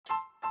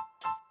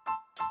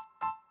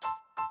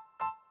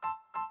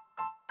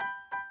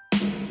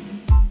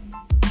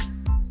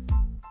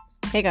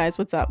Hey guys,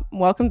 what's up?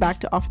 Welcome back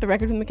to Off the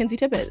Record with Mackenzie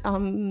Tippett.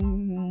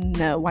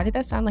 No, why did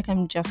that sound like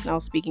I'm just now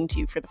speaking to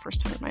you for the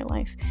first time in my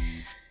life?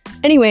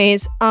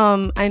 Anyways,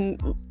 I'm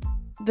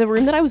the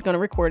room that I was going to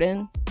record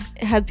in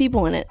had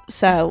people in it,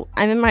 so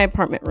I'm in my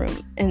apartment room,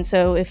 and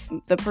so if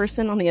the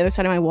person on the other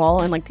side of my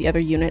wall and like the other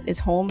unit is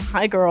home,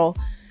 hi girl,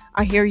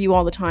 I hear you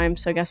all the time,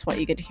 so guess what?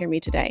 You get to hear me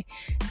today.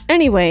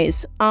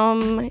 Anyways,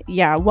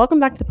 welcome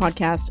back to the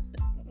podcast.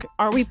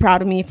 Are we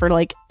proud of me for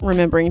like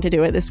remembering to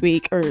do it this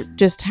week or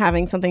just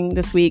having something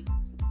this week,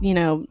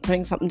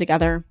 putting something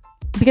together?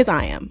 Because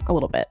I am a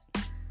little bit.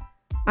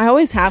 I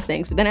always have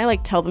things, but then I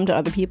like tell them to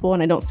other people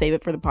and I don't save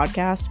it for the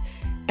podcast.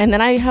 And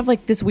then I have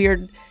like this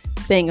weird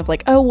thing of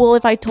like, oh, well,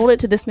 if I told it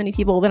to this many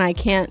people, then I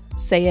can't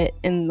say it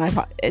in my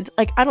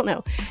I don't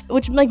know,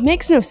 which like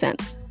makes no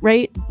sense,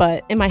 right?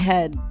 But in my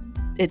head,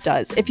 it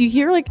does. If you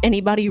hear like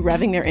anybody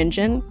revving their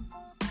engine,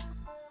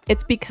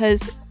 it's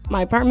because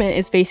my apartment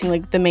is facing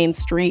like the main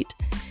street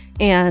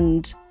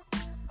and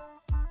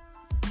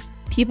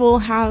people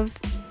have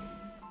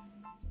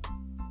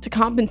to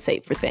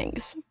compensate for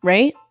things,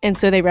 right? And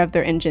so they rev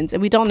their engines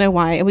and we don't know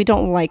why, and we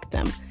don't like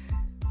them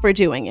for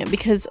doing it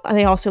because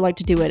they also like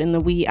to do it in the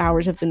wee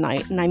hours of the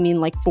night, and I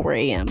mean like 4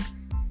 a.m.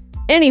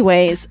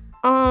 Anyways,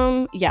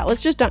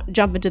 let's just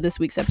jump into this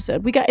week's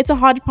episode. It's a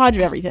hodgepodge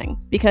of everything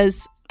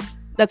because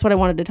that's what I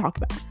wanted to talk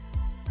about.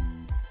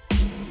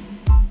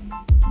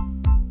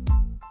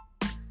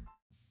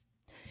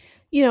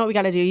 You know what we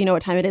got to do. You know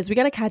what time it is. We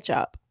got to catch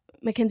up.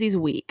 Mackenzie's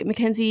week.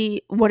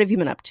 Mackenzie, what have you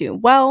been up to?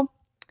 Well,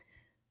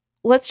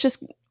 the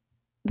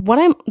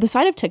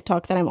side of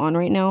TikTok that I'm on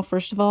right now,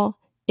 first of all,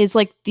 is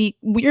like the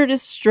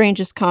weirdest,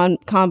 strangest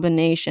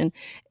combination.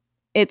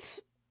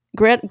 It's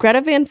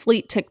Greta Van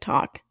Fleet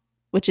TikTok,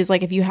 which is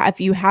like if you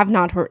have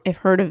not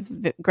heard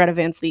of Greta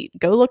Van Fleet,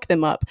 go look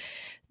them up.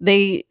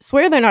 They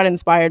swear they're not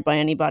inspired by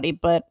anybody,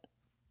 but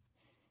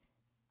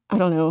I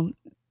don't know.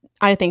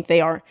 I think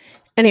they are.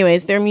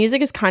 Anyways, their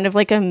music is kind of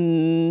like a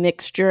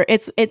mixture.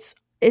 It's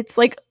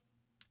like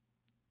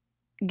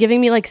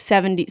giving me like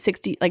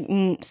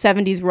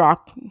 70s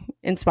rock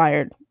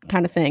inspired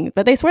kind of thing.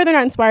 But they swear they're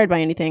not inspired by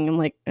anything. I'm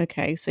like,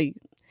 okay, so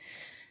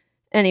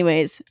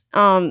anyways,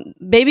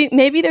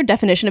 maybe their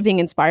definition of being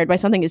inspired by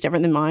something is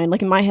different than mine.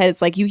 Like in my head,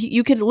 it's like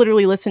you could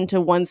literally listen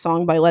to one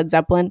song by Led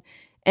Zeppelin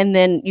and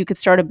then you could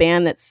start a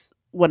band that's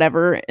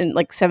whatever and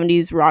like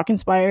 70s rock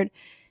inspired.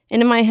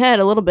 And in my head,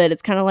 a little bit,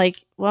 it's kind of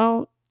like,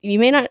 well, you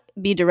may not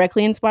be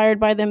directly inspired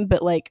by them,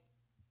 but like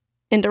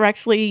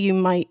indirectly, you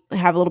might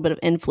have a little bit of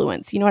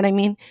influence. You know what I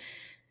mean?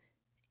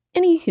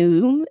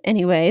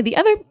 Anyway, the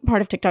other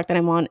part of TikTok that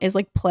I'm on is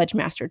like Pledge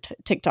Master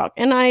TikTok.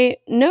 And I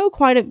know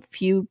quite a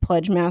few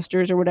Pledge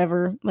Masters or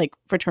whatever, like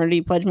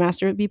fraternity Pledge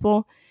Master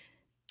people.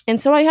 And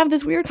so I have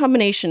this weird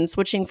combination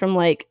switching from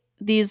like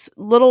these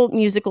little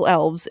musical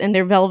elves in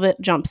their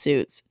velvet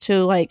jumpsuits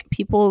to like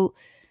people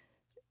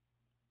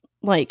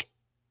like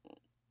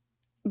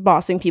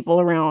bossing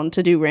people around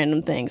to do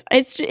random things.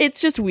 It's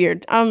just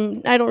weird. I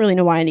don't really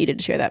know why I needed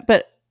to share that.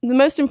 But the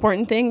most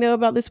important thing though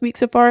about this week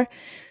so far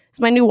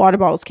is my new water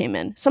bottles came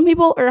in. Some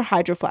people are a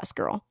Hydro Flask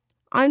girl.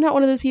 I'm not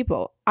one of those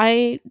people.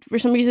 For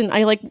some reason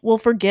will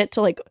forget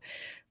to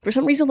for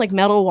some reason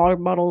metal water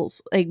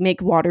bottles like make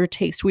water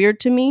taste weird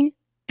to me,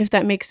 if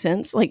that makes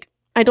sense. Like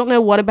I don't know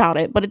what about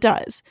it, but it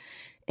does.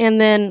 And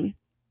then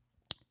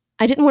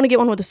I didn't want to get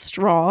one with a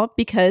straw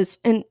because,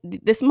 and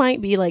this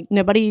might be like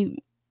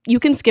you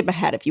can skip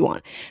ahead if you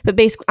want, but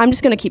basically, I'm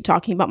just going to keep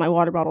talking about my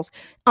water bottles.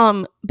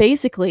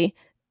 Basically,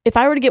 if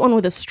I were to get one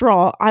with a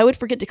straw, I would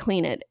forget to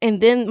clean it, and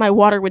then my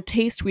water would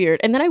taste weird,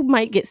 and then I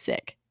might get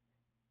sick.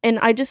 And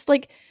I just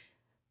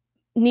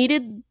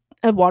needed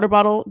a water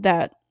bottle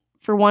that,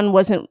 for one,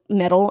 wasn't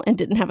metal and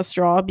didn't have a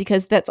straw,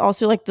 because that's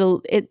also I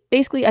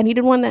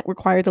needed one that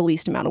required the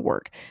least amount of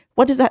work.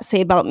 What does that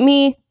say about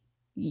me?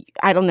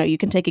 I don't know. You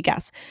can take a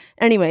guess.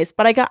 Anyways,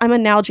 but I'm a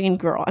Nalgene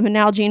girl. I'm a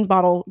Nalgene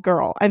bottle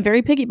girl. I'm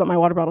very picky about my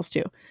water bottles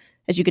too,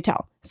 as you could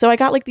tell. So I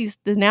got the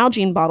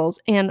Nalgene bottles,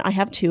 and I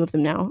have 2 of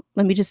them now.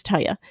 Let me just tell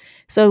you.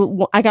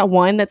 So I got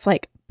one that's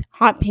like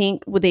hot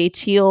pink with a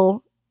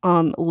teal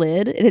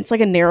lid, and it's like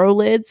a narrow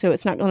lid, so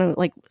it's not gonna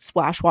like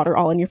splash water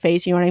all in your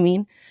face. You know what I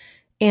mean?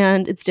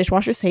 And it's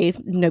dishwasher safe,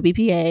 no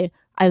BPA.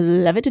 I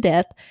love it to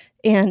death,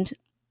 and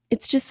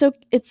it's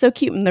so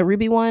cute. And the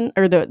ruby one,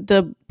 or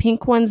the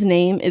pink one's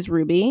name is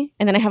Ruby.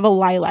 And then I have a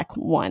lilac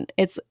one.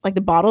 It's like the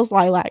bottle's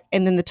lilac.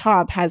 And then the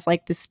top has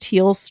like this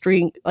teal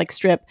string, like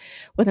strip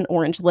with an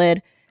orange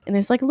lid. And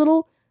there's like a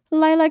little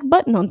lilac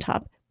button on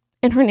top.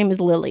 And her name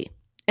is Lily.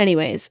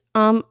 Anyways,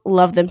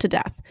 love them to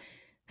death.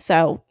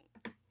 So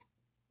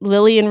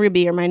Lily and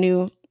Ruby are my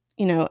new,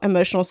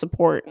 emotional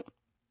support,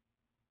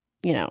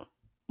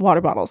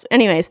 water bottles.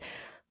 Anyways,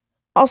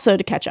 also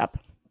to catch up.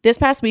 This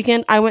past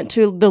weekend, I went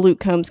to the Luke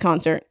Combs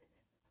concert.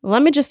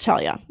 Let me just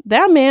tell you,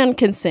 that man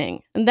can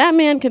sing, and that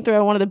man can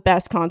throw one of the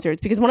best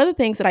concerts, because one of the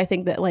things that I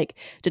think that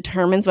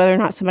determines whether or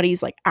not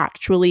somebody's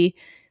actually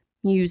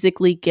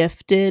musically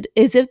gifted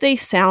is if they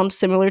sound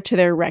similar to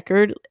their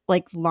record,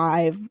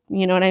 live.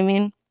 You know what I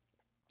mean?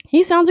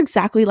 He sounds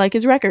exactly like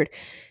his record.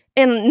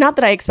 And not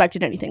that I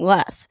expected anything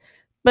less,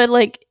 But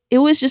like it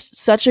was just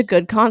such a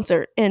good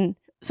concert. And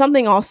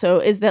something also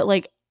is that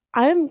like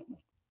I'm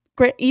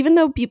great, even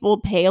though people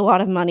pay a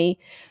lot of money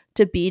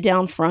to be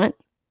down front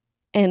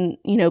and,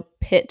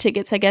 pit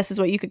tickets, I guess is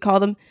what you could call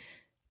them.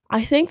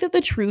 I think that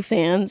the true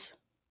fans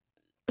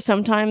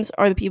sometimes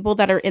are the people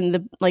that are in the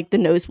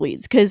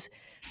nosebleeds, because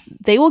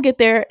they will get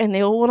there and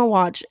they will want to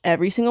watch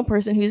every single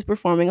person who's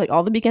performing, like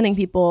all the beginning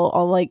people,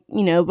 all like,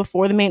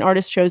 before the main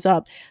artist shows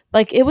up.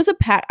 Like it was a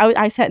pack.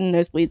 I sat in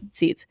nosebleed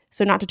seats,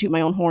 so not to toot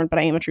my own horn, but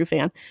I am a true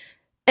fan.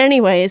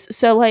 Anyways,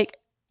 so like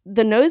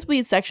the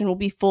nosebleed section will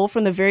be full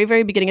from the very,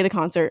 very beginning of the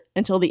concert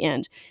until the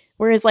end.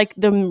 Whereas like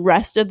the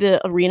rest of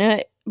the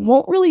arena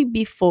won't really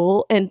be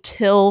full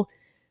until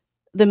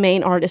the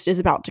main artist is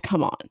about to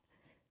come on.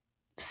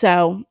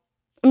 So,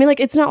 I mean, like,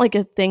 it's not like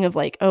a thing of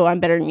like, oh, I'm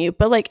better than you,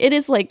 but like, it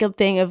is like a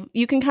thing of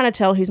you can kind of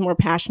tell who's more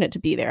passionate to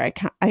be there.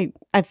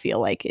 I feel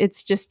like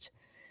it's just,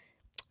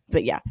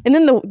 but yeah. And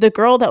then the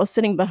girl that was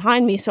sitting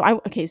behind me. So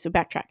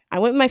backtrack. I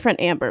went with my friend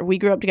Amber. We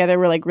grew up together.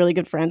 We're like really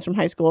good friends from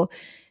high school,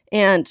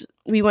 and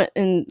we went,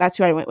 and that's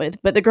who I went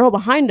with. But the girl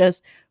behind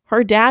us,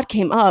 her dad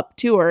came up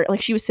to her,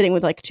 like she was sitting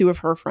with like two of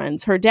her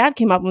friends. Her dad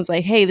came up and was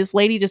like, "Hey, this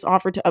lady just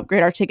offered to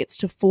upgrade our tickets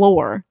to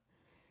floor.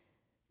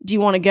 Do you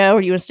want to go,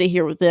 or do you want to stay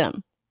here with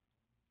them?"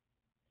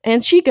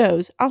 And she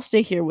goes, "I'll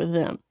stay here with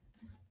them."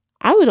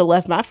 I would have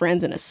left my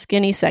friends in a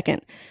skinny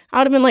second. I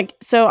would have been like,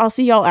 "So I'll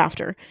see y'all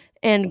after,"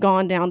 and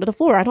gone down to the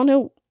floor. I don't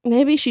know.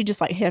 Maybe she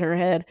just like hit her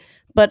head.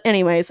 But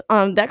anyways,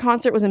 that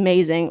concert was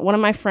amazing. One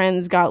of my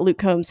friends got Luke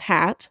Combs'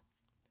 hat,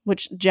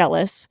 which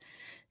jealous.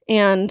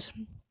 And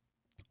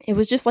it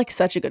was just like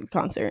such a good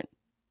concert.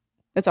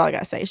 That's all I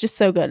gotta say. It's just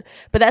so good.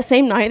 But that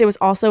same night, there was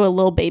also a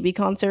Lil Baby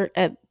concert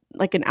at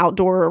like an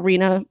outdoor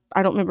arena.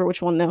 I don't remember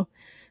which one though.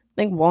 I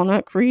think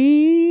Walnut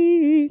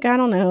Creek. I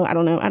don't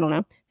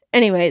know.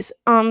 Anyways,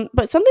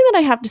 but something that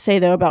I have to say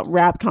though about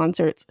rap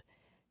concerts,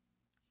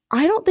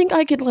 I don't think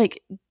I could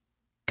like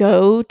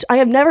I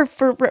have never,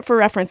 for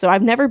reference though,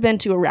 I've never been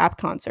to a rap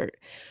concert,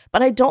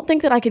 but I don't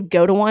think that I could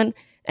go to one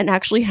and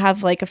actually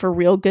have like a for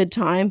real good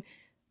time,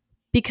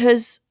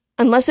 because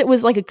unless it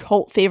was like a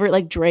cult favorite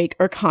like Drake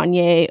or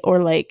Kanye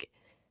or like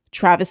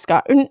Travis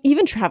Scott, or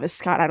even Travis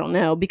Scott, I don't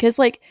know, because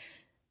like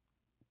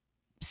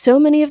so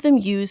many of them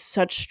use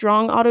such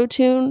strong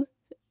auto-tune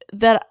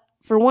that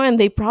for one,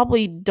 they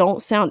probably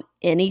don't sound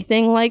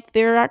anything like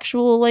their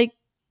actual like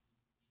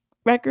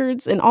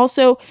records. And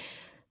also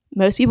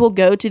most people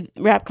go to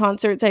rap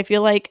concerts, I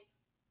feel like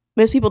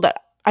most people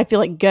that I feel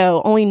like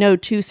go only know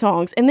 2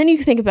 songs. And then you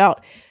think about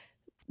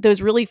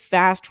those really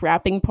fast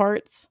rapping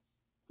parts.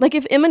 Like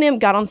if Eminem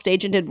got on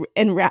stage and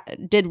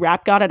did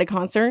Rap God at a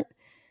concert,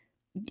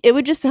 it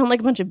would just sound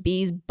like a bunch of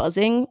bees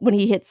buzzing when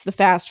he hits the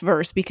fast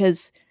verse,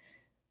 because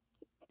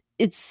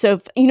it's so,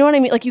 you know what I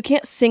mean? Like you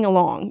can't sing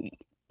along.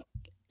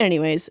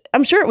 Anyways,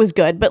 I'm sure it was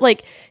good, but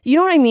like, you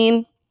know what I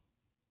mean?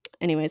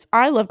 Anyways,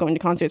 I love going to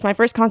concerts. My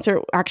first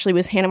concert actually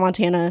was Hannah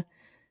Montana,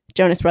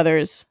 Jonas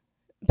Brothers,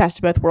 Best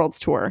of Both Worlds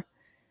tour.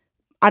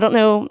 I don't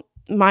know,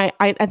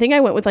 I think I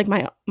went with like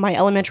my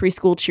elementary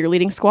school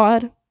cheerleading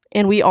squad,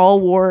 and we all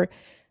wore,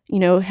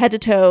 head to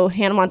toe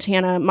Hannah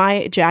Montana.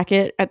 My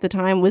jacket at the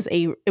time was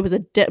a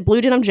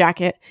blue denim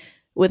jacket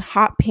with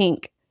hot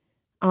pink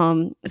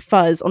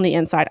fuzz on the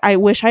inside. I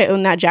wish I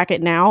owned that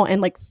jacket now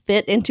and like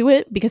fit into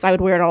it, because I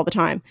would wear it all the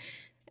time.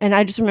 And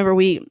I just remember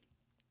we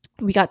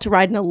got to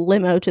ride in a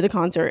limo to the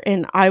concert,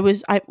 and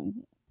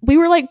we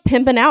were like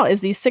pimping out as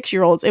these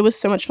 6-year-olds. It was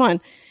so much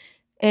fun.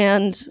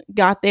 And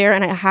got there,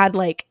 and I had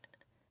like,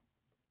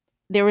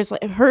 there was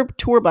like, her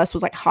tour bus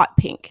was like hot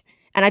pink,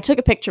 and I took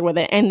a picture with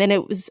it, and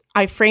then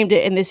I framed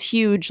it in this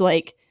huge,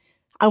 like,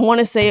 I want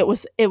to say it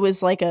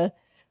was like a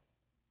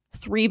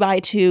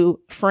 3x2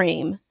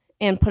 frame,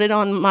 and put it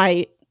on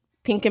my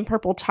pink and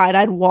purple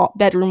tie-dyed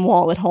bedroom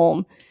wall at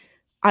home.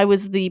 I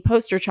was the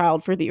poster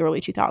child for the early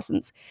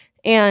 2000s.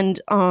 And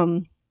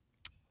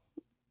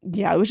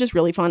yeah, it was just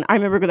really fun. I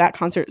remember that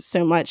concert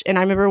so much. And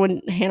I remember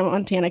when Hannah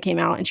Montana came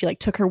out and she like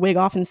took her wig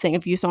off and sang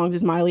a few songs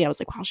as Miley. I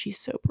was like, wow, she's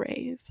so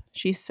brave.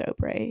 She's so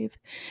brave.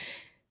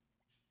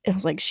 It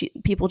was like,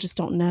 people just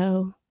don't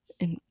know.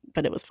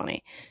 But it was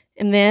funny.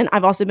 And then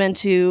I've also been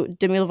to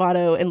Demi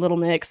Lovato and Little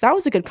Mix. That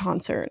was a good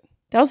concert.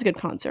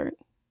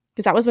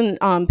 Because that was when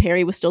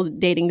Perry was still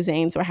dating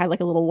Zayn. So I had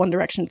like a little One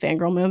Direction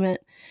fangirl moment.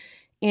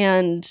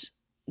 And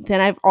then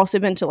I've also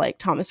been to like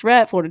Thomas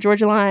Rhett, Florida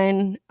Georgia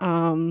Line.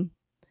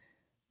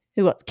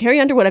 Who else? Carrie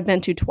Underwood I've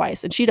been to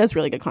twice, and she does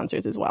really good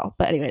concerts as well.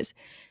 But anyways,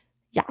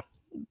 yeah.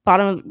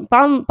 Bottom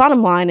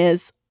line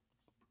is,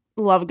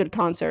 love a good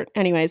concert.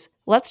 Anyways,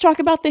 let's talk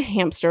about the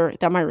hamster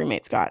that my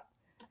roommates got.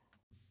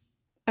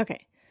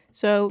 Okay,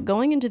 so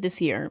going into this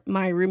year,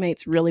 my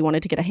roommates really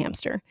wanted to get a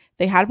hamster.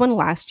 They had one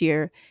last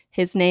year.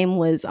 His name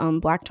was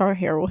Black Tar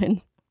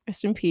Heroin.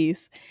 Rest in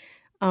peace.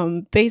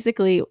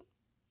 Basically,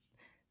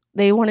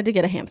 they wanted to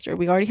get a hamster.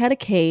 We already had a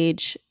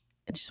cage.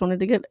 I just wanted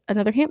to get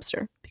another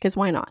hamster, because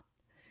why not?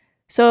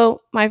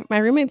 So my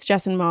roommates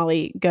Jess and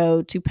Molly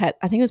go to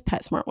I think it was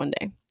PetSmart one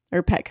day,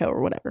 or Petco or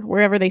whatever,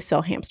 wherever they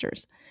sell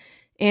hamsters.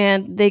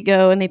 And they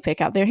go and they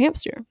pick out their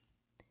hamster.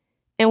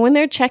 And when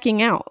they're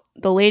checking out,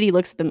 the lady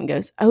looks at them and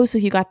goes, "Oh, so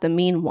you got the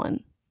mean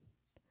one.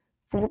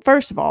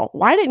 First of all,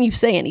 why didn't you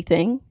say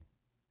anything?"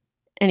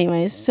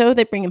 Anyways, so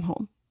they bring him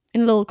home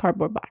in a little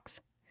cardboard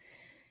box.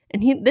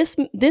 And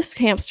this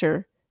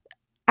hamster,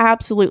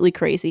 absolutely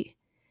crazy.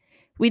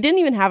 We didn't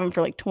even have him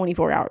for like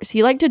 24 hours.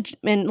 He liked to,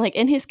 and like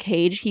in his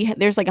cage,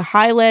 there's like a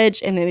high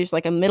ledge and then there's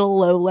like a middle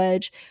low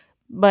ledge.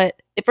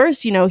 But at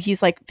first,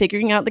 he's like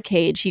figuring out the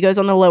cage. He goes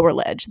on the lower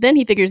ledge. Then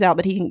he figures out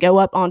that he can go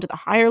up onto the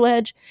higher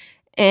ledge.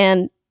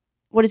 And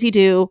what does he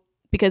do?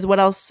 Because what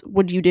else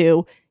would you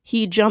do?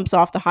 He jumps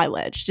off the high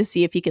ledge to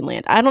see if he can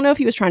land. I don't know if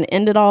he was trying to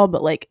end it all,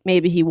 but like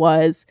maybe he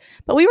was.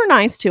 But we were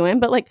nice to him.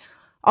 But like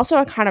also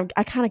I kind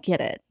of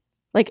get it.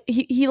 Like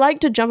he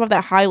liked to jump off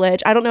that high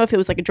ledge. I don't know if it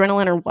was like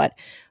adrenaline or what,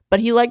 but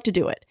he liked to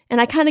do it. And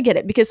I kind of get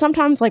it because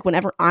sometimes like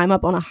whenever I'm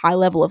up on a high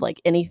level of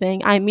like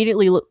anything, I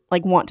immediately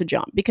like want to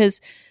jump because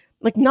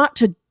like not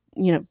to,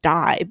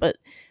 die, but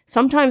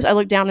sometimes I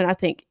look down and I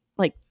think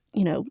like,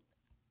 you know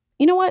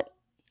what?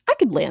 I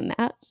could land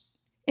that.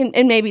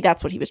 And maybe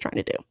that's what he was trying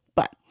to do.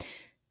 But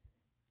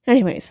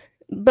anyways,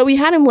 but we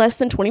had him less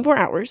than 24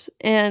 hours.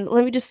 And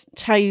let me just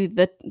tell you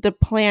the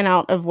plan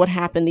out of what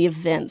happened, the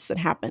events that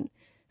happened.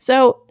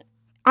 So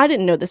I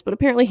didn't know this, but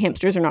apparently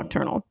hamsters are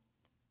nocturnal.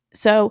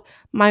 So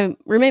my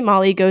roommate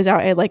Molly goes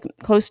out at like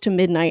close to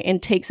midnight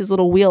and takes his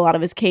little wheel out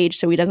of his cage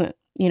so he doesn't,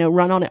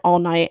 run on it all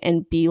night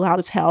and be loud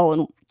as hell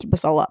and keep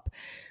us all up.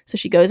 So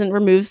she goes and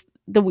removes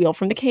the wheel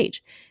from the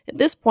cage. At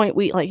this point,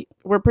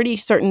 we're pretty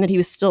certain that he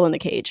was still in the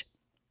cage.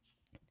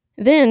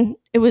 Then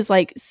it was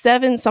like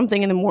 7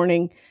 something in the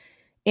morning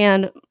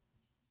and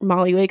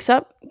Molly wakes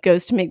up,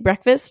 goes to make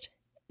breakfast,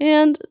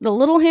 and the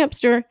little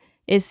hamster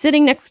is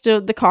sitting next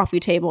to the coffee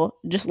table,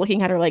 just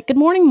looking at her like, "Good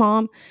morning,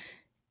 Mom,"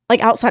 like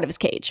outside of his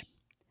cage.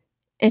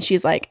 And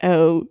she's like,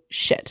 "Oh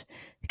shit,"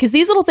 because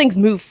these little things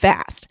move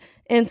fast.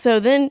 And so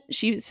then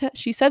she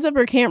sets up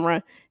her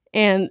camera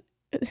and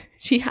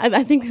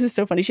I think this is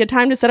so funny. She had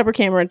time to set up her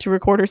camera to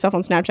record herself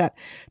on Snapchat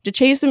to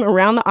chase him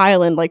around the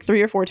island like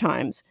 3 or 4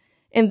 times.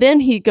 And then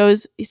he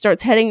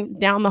starts heading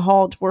down the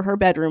hall for her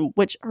bedroom,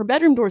 which her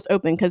bedroom door is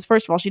open because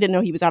first of all, she didn't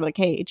know he was out of the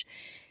cage.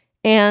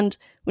 And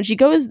when she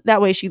goes that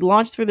way, she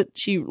launched through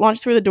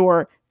the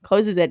door,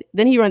 closes it.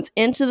 Then he runs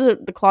into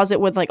the closet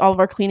with like all of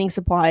our cleaning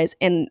supplies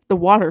and the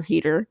water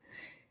heater.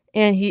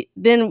 And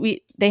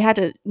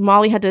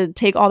Molly had to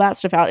take all that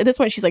stuff out. At this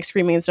point, she's like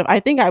screaming and stuff. I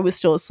think I was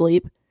still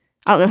asleep.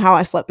 I don't know how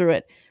I slept through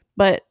it.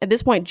 But at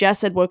this point,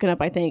 Jess had woken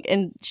up, I think,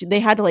 and they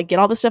had to like get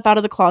all the stuff out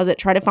of the closet,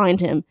 try to find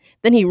him.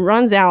 Then he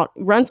runs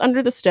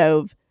under the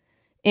stove,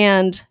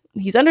 and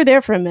he's under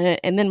there for a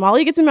minute. And then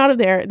Molly gets him out of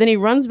there. Then he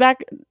runs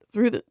back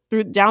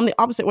down the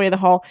opposite way of the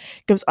hall,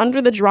 goes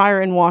under the dryer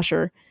and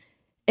washer,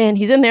 and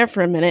he's in there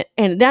for a minute.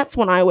 And that's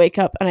when I wake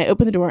up and I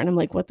open the door and I'm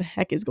like, "What the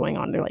heck is going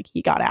on?" They're like,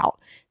 "He got out,"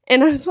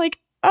 and I was like,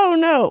 "Oh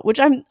no," which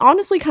I'm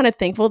honestly kind of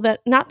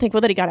not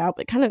thankful that he got out,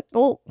 but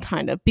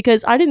kind of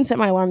because I didn't set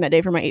my alarm that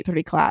day for my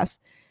 8:30 class.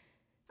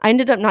 I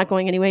ended up not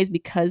going anyways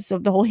because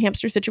of the whole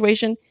hamster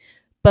situation.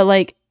 But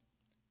like,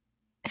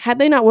 had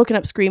they not woken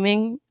up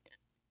screaming,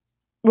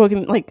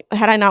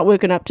 had I not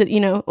woken up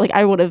to,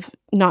 I would have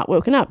not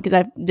woken up because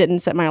I didn't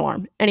set my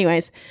alarm.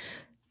 Anyways,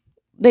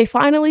 they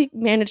finally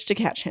managed to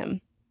catch him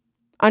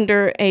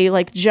under a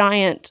like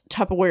giant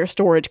Tupperware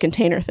storage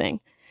container thing.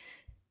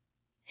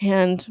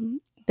 And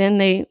then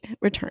they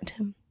returned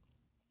him.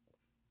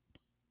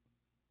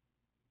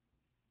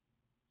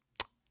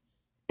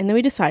 And then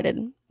we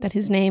decided that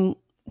his name,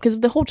 because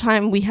the whole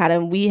time we had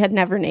him, we had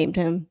never named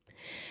him.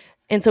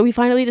 And so we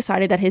finally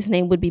decided that his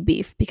name would be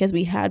Beef because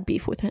we had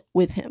beef with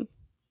him.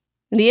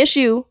 And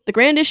the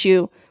grand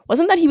issue,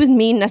 wasn't that he was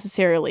mean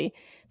necessarily.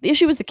 The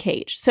issue was the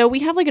cage. So we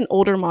have like an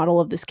older model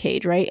of this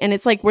cage, right? And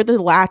it's like where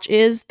the latch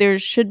is, there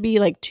should be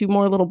like 2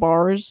 more little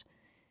bars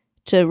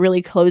to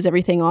really close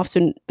everything off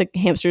so the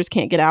hamsters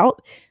can't get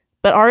out.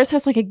 But ours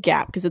has like a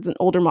gap because it's an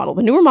older model.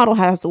 The newer model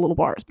has the little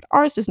bars, but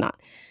ours does not.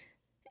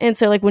 And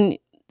so like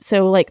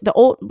the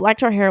old Black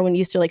Tar Heroin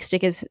used to like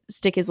stick his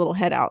little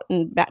head out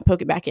and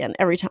poke it back in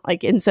every time.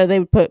 Like, and so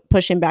they would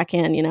push him back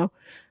in,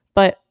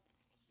 But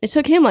it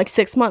took him like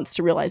 6 months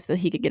to realize that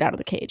he could get out of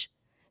the cage.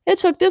 It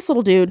took this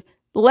little dude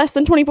less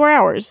than 24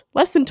 hours,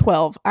 less than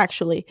 12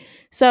 actually.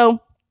 So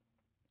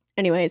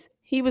anyways,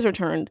 he was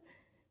returned.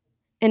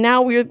 And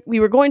now we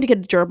were going to get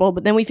a gerbil,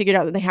 but then we figured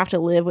out that they have to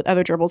live with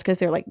other gerbils because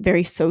they're like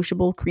very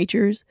sociable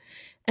creatures.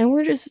 And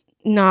we're just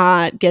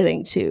not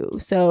getting to.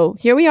 So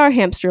here we are,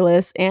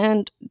 hamsterless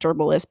and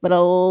gerbilless, but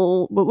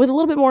with a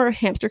little bit more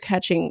hamster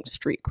catching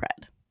street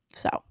cred.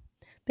 So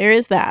there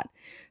is that.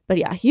 But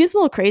yeah, he's a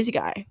little crazy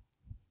guy.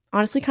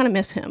 Honestly, kind of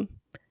miss him.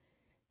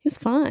 He's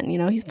fun,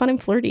 he's fun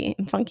and flirty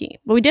and funky.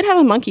 But we did have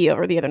a monkey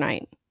over the other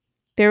night.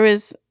 There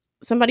was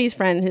somebody's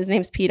friend, his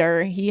name's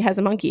Peter. He has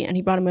a monkey and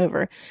he brought him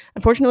over.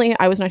 Unfortunately,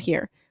 I was not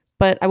here,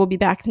 but I will be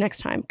back the next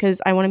time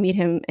because I want to meet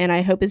him and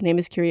I hope his name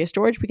is Curious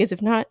George because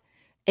if not,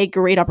 a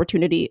great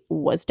opportunity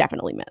was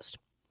definitely missed.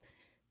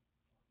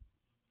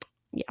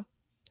 Yeah.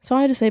 So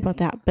I had to say about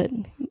that, but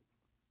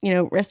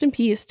rest in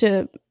peace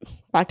to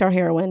Black Tar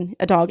Heroin.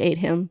 A dog ate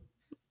him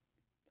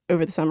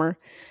over the summer.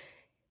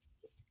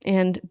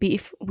 And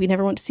Beef, we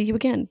never want to see you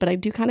again, but I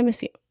do kind of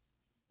miss you.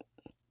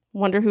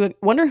 Wonder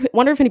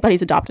if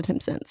anybody's adopted him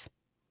since.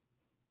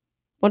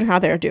 Wonder how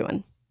they're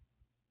doing.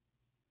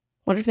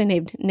 Wonder if they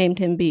named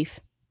him Beef.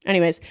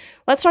 Anyways,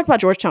 let's talk about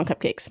Georgetown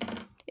cupcakes.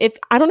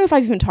 I don't know if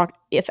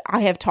I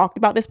have talked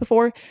about this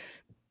before,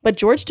 but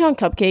Georgetown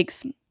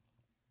cupcakes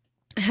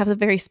have a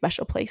very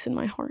special place in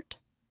my heart.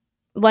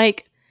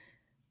 Like,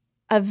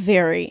 a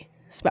very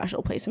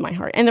special place in my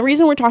heart. And the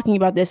reason we're talking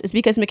about this is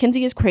because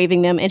Mackenzie is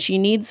craving them, and she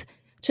needs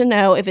to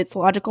know if it's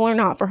logical or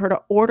not for her to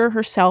order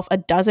herself a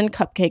dozen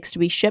cupcakes to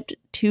be shipped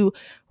to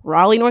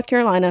Raleigh, North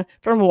Carolina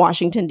from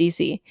Washington,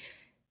 D.C.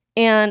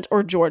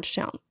 or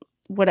Georgetown,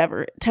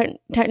 whatever.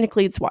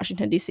 Technically, it's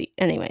Washington, D.C.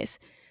 Anyways.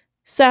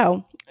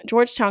 So,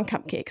 Georgetown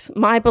cupcakes,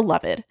 my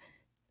beloved.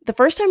 The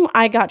first time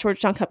I got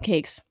Georgetown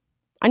cupcakes,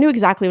 I knew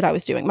exactly what I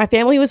was doing. My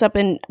family was up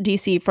in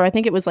D.C. for, I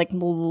think it was like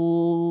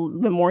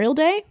Memorial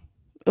Day.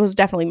 It was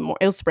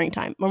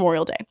springtime,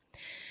 Memorial Day.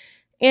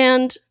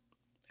 And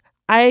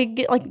I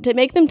get like to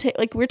make them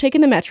we're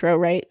taking the metro,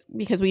 right?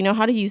 Because we know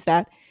how to use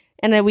that.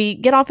 And then we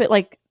get off at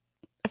I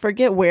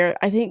forget where,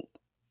 I think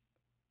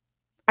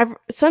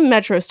some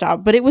metro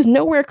stop, but it was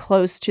nowhere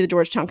close to the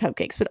Georgetown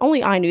cupcakes. But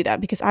only I knew that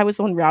because I was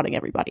the one routing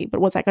everybody.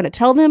 But was I going to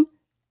tell them?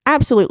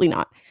 Absolutely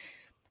not.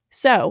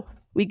 So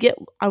we get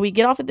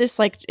off at this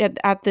at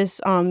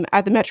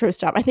the metro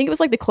stop. I think it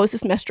was like the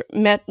closest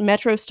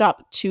metro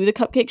stop to the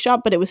cupcake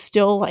shop, but it was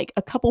still like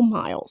a couple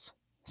miles.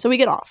 So we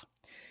get off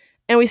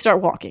and we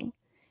start walking.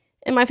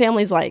 And my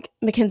family's like,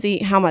 Mackenzie,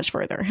 how much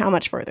further? How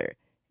much further?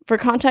 For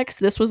context,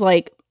 this was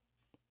like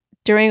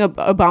during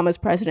Obama's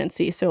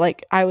presidency. So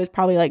like I was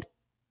probably like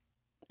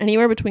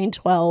anywhere between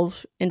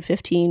 12 and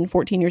 15,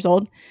 14 years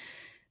old.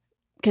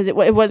 Because it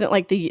wasn't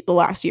like the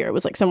last year. It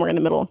was like somewhere in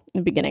the middle, in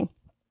the beginning.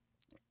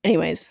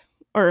 Anyways,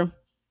 or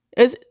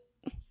it was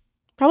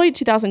probably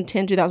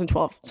 2010,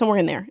 2012, somewhere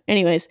in there.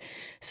 Anyways,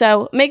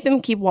 so make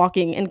them keep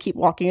walking. And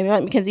they're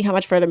like, Mackenzie, how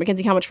much further?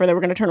 Mackenzie, how much further? We're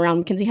going to turn around.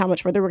 Mackenzie, how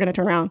much further? We're going to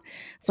turn around.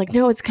 It's like,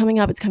 no, it's coming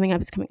up. It's coming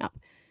up. It's coming up.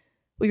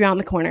 We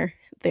round the corner.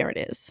 There it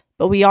is.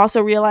 But we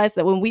also realize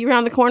that when we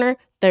round the corner,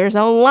 there's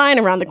a line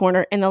around the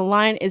corner, and the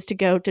line is to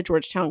go to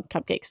Georgetown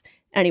cupcakes.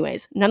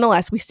 Anyways,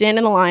 nonetheless, we stand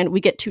in the line. We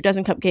get 2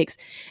 dozen cupcakes.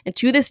 And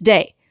to this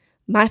day,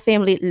 my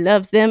family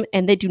loves them,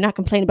 and they do not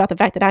complain about the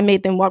fact that I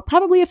made them walk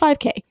probably a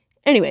 5K.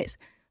 Anyways,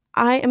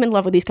 I am in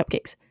love with these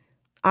cupcakes.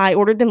 I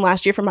ordered them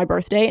last year for my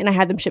birthday, and I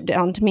had them shipped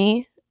down to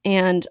me,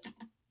 and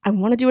I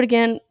want to do it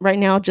again right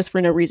now just for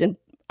no reason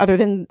other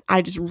than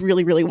I just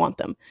really, really want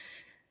them.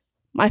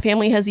 My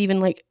family has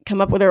even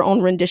come up with their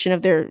own rendition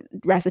of their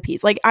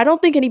recipes. I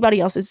don't think anybody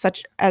else is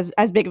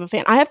as big of a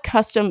fan. I have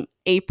custom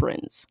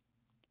aprons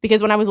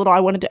because when I was little, I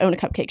wanted to own a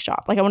cupcake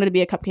shop. I wanted to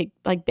be a cupcake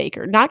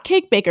baker, not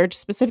cake baker,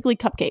 just specifically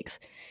cupcakes.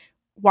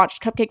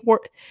 Watched Cupcake War.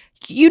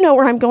 You know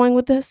where I'm going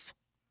with this?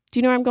 Do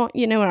you know where I'm going?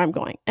 You know where I'm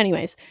going.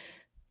 Anyways.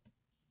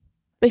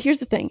 But here's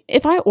the thing.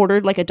 If I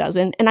ordered a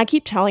dozen, and I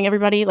keep telling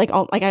everybody, I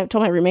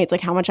told my roommates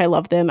how much I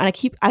love them, and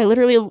I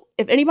literally,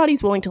 if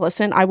anybody's willing to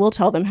listen, I will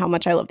tell them how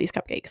much I love these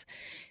cupcakes.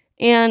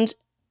 And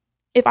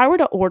if I were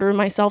to order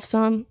myself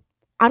some,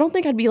 I don't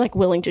think I'd be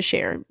willing to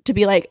share, to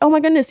be oh my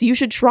goodness, you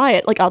should try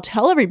it. I'll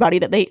tell everybody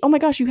that oh my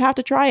gosh, you have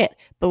to try it.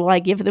 But will I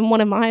give them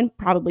one of mine?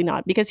 Probably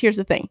not. Because here's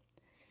the thing.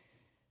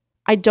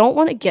 I don't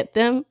want to get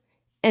them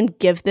and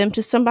give them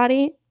to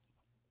somebody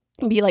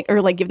and be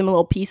or give them a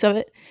little piece of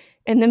it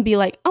and then be oh,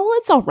 well,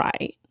 it's all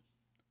right.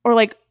 Or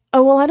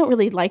oh, well, I don't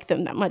really like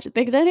them that much. I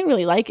didn't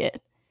really like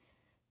it.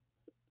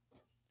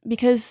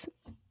 Because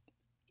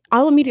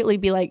I'll immediately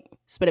be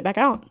spit it back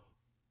out.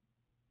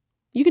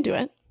 You can do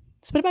it.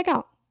 Spit it back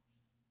out.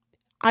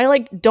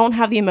 I don't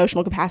have the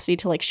emotional capacity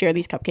to share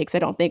these cupcakes. I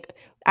don't think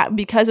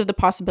because of the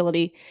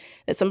possibility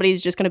that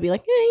somebody's just going to be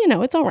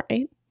it's all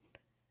right.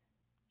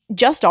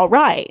 Just all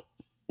right.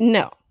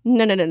 No,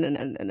 they're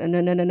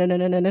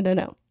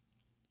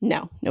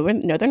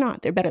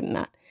not. They're better than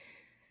that.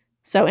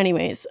 So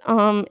anyways,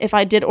 if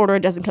I did order a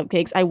dozen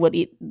cupcakes, I would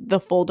eat the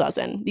full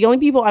dozen. The only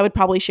people I would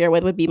probably share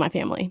with would be my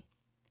family.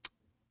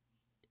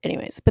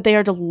 Anyways, but they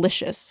are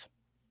delicious.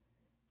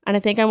 And I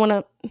think I want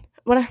to,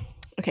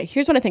 okay,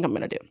 here's what I think I'm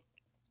going to do.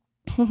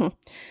 I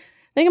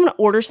think I'm going to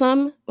order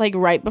some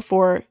right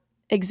before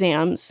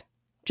exams,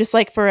 just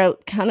for a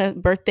kind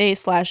of birthday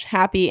 /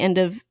 happy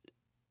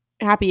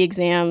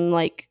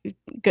exam,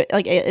 good,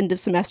 end of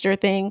semester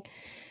thing.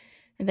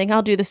 I think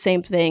I'll do the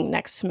same thing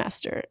next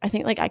semester. I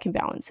think I can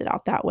balance it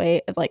out that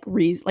way of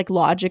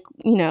logic,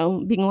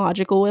 being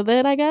logical with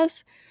it, I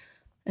guess.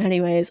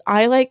 Anyways,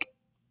 I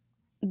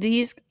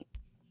these.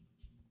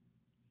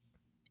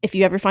 If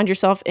you ever find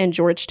yourself in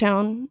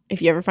Georgetown,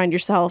 if you ever find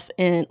yourself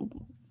in,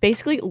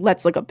 basically,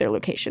 let's look up their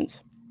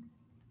locations.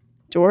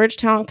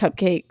 Georgetown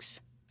Cupcakes.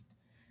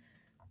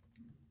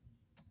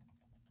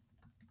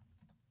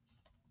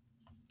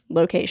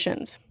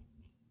 Locations.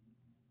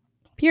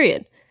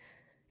 Period.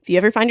 If you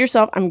ever find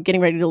yourself, I'm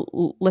getting ready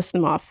to list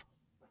them off.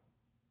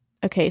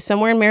 Okay,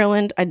 somewhere in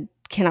Maryland, I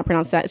cannot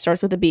pronounce that. It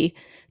starts with a B.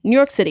 New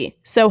York City,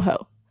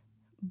 Soho,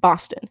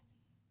 Boston,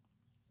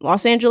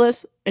 Los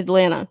Angeles,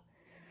 Atlanta,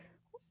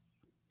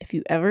 if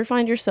you ever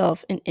find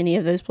yourself in any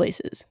of those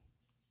places,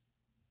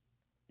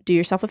 do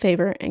yourself a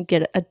favor and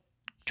get a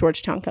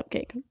Georgetown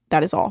cupcake.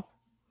 That is all.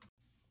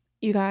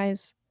 You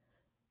guys,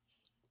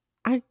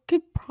 I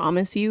could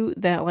promise you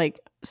that, like,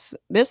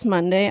 this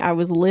Monday, I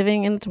was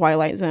living in the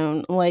Twilight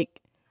Zone.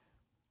 Like,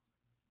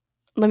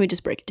 let me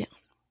just break it down.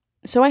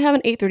 So I have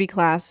an 8:30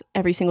 class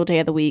every single day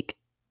of the week,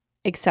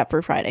 except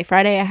for Friday.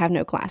 Friday, I have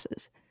no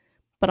classes.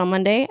 But on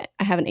Monday,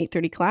 I have an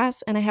 8:30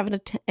 class, and I have a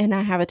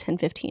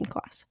 10:15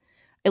 class.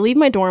 I leave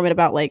my dorm at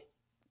about, like,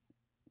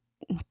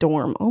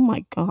 oh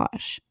my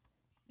gosh.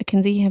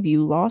 Mackenzie, have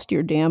you lost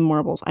your damn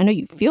marbles? I know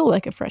you feel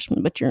like a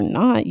freshman, but you're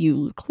not.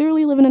 You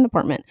clearly live in an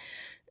apartment.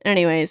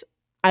 Anyways,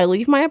 I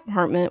leave my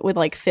apartment with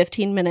like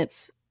 20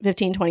 minutes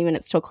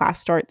till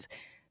class starts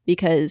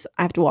because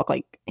I have to walk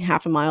like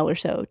half a mile or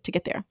so to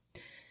get there.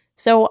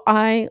 So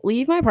I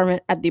leave my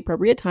apartment at the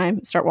appropriate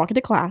time, start walking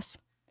to class.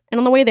 And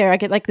on the way there, I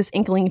get like this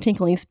inkling,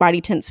 tinkling,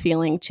 spidey tense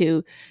feeling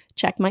to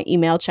check my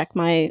email, check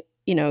my,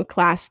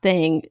 class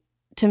thing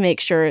to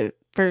make sure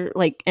for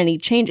like any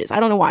changes. I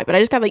don't know why, but I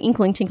just got like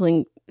inkling,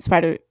 tinkling,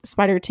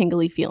 spider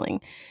tingly feeling.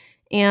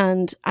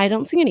 And I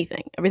don't see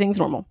anything. Everything's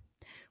normal.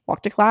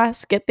 Walk to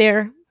class, get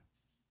there,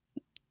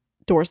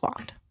 door's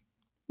locked.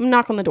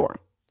 Knock on the door.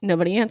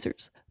 Nobody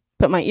answers.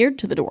 Put my ear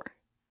to the door.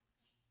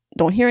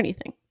 Don't hear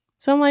anything.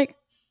 So I'm like,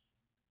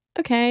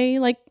 okay,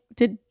 like,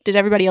 did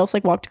everybody else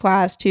like walk to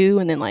class too?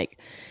 And then like,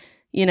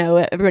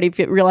 everybody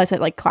realized that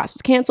like class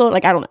was canceled.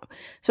 Like, I don't know.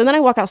 So then I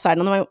walk outside.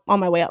 On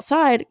my way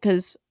outside,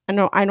 because I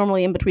know I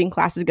normally in between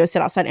classes go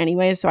sit outside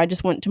anyway. So I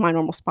just went to my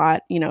normal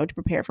spot, to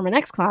prepare for my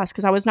next class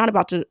because I was not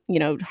about to,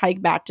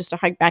 hike back just to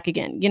hike back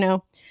again,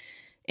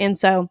 And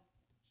so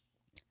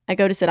I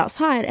go to sit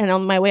outside, and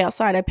on my way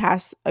outside, I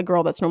pass a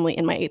girl that's normally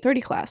in my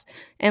 8:30 class.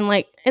 And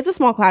like, it's a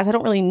small class. I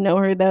don't really know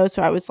her though.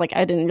 So I was like,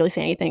 I didn't really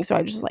say anything. So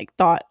I just like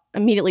thought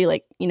immediately,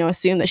 like,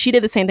 assumed that she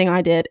did the same thing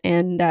I did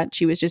and that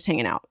she was just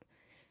hanging out.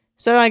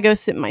 So I go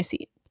sit in my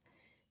seat.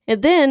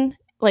 And then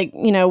like,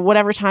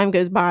 whatever time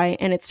goes by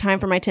and it's time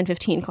for my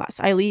 10:15 class.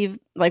 I leave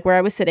like where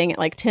I was sitting at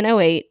like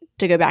 10:08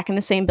 to go back in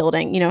the same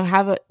building,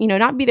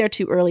 not be there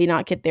too early,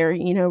 not get there,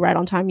 right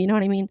on time. You know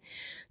what I mean?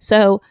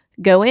 So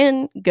go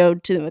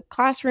to the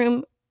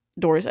classroom,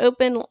 doors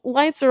open,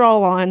 lights are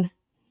all on,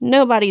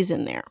 nobody's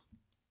in there.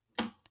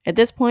 At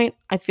this point,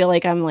 I feel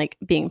like I'm like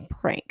being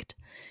pranked.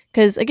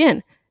 Because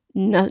again,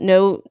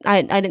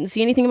 I didn't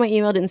see anything in my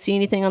email, didn't see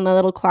anything on the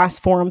little class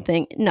forum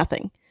thing,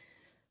 nothing.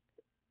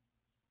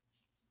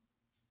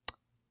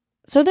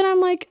 So then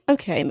I'm like,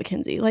 okay,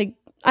 Mackenzie, like,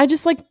 I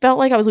just like felt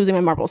like I was losing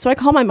my marbles. So I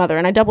call my mother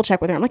and I double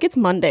check with her. I'm like, it's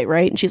Monday,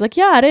 right? And she's like,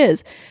 yeah, it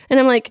is. And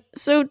I'm like,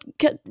 so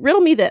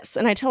riddle me this.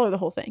 And I tell her the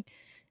whole thing.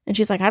 And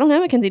she's like, I don't know,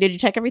 Mackenzie, did you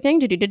check everything?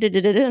 Did you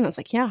And I was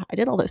like, yeah, I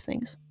did all those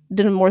things.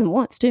 Did them more than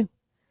once too.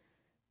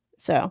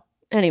 So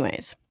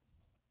anyways,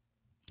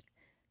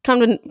 come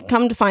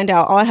to find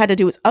out, all I had to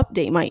do was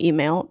update my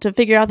email to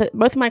figure out that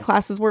both of my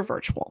classes were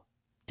virtual.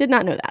 Did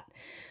not know that.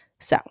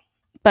 So,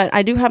 but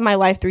I do have my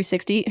Life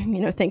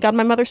 360. Thank God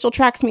my mother still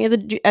tracks me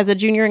as a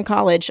junior in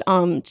college.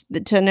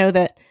 To know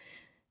that,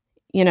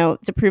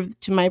 to prove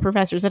to my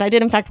professors that I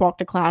did in fact walk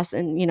to class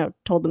and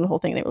told them the whole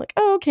thing. They were like,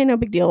 "Oh, okay, no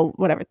big deal,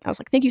 whatever." I was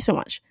like, "Thank you so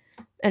much."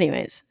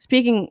 Anyways,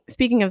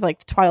 speaking of like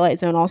the Twilight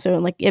Zone, also,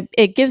 and like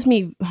it gives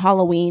me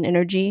Halloween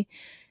energy.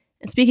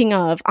 And speaking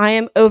of, I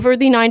am over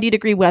the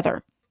 90-degree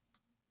weather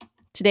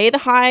today. The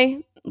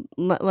high.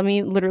 Let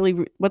me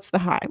literally. What's the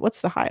high?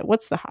 What's the high?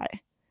 What's the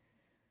high?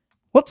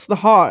 What's the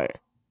high?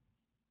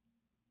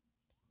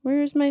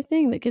 Where's my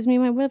thing that gives me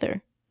my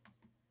weather?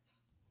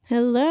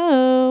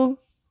 Hello?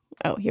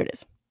 Oh, here it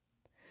is.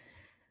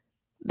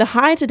 The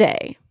high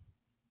today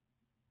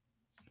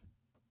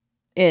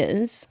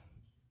is...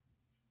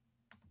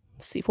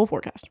 see, full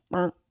forecast.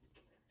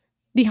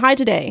 The high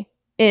today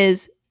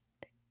is...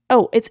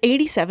 oh, it's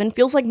 87.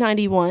 Feels like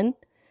 91.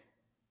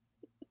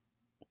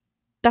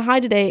 The high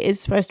today is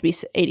supposed to be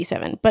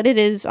 87. But it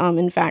is,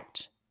 in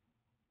fact...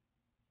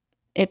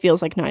 it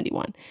feels like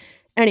 91.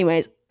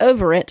 Anyways,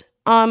 over it.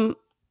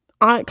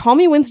 Call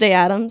me Wednesday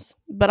Addams,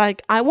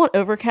 but I want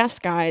overcast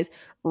skies,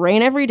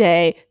 rain every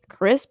day,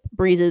 crisp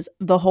breezes,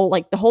 the whole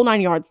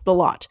 9 yards, the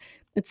lot.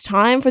 It's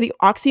time for the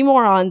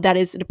oxymoron that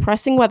is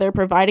depressing weather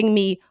providing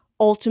me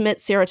ultimate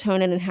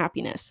serotonin and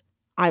happiness.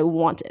 I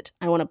want it.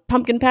 I want a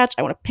pumpkin patch.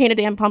 I want to paint a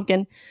damn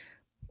pumpkin.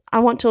 I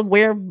want to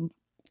wear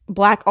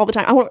black all the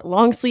time. I want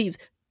long sleeves,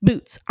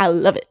 boots. I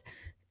love it.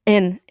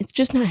 And it's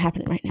just not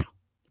happening right now.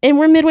 And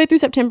we're midway through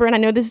September, and I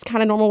know this is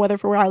kind of normal weather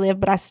for where I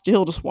live, but I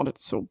still just want it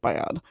so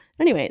bad.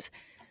 Anyways,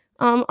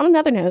 on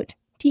another note,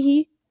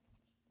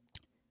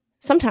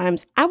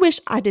 sometimes I wish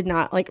I did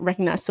not like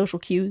recognize social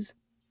cues.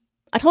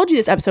 I told you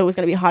this episode was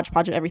going to be a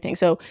hodgepodge of everything.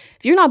 So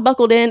if you're not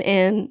buckled in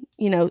and,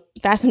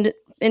 fastened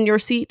in your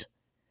seat,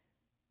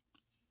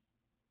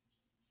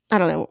 I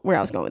don't know where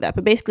I was going with that,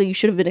 but basically you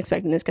should have been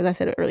expecting this because I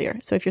said it earlier.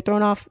 So if you're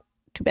thrown off,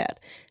 too bad.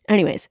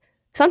 Anyways,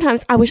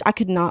 sometimes I wish I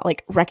could not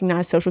like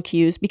recognize social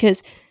cues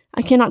because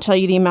I cannot tell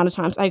you the amount of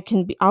times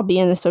I'll be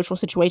in a social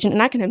situation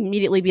and I can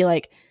immediately be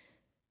like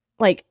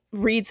like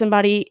read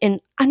somebody, and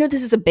I know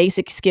this is a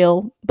basic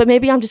skill, but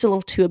maybe I'm just a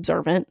little too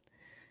observant,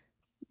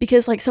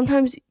 because like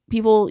sometimes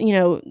people,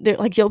 they're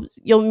like,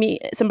 you'll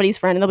meet somebody's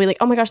friend and they'll be like,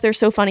 oh my gosh, they're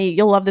so funny,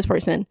 you'll love this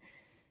person.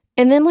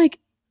 And then like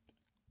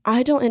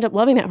I don't end up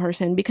loving that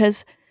person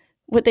because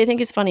what they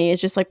think is funny is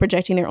just like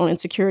projecting their own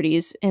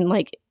insecurities and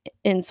like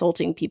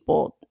insulting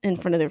people in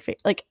front of their face.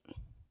 Like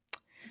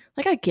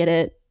I get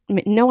it.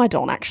 No, I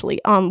don't actually.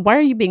 Why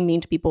are you being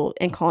mean to people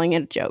and calling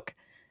it a joke?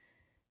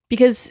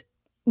 Because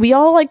we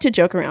all like to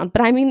joke around,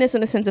 but I mean this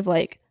in the sense of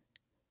like,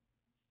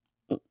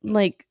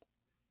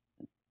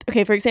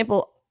 okay, for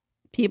example,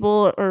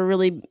 people are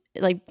really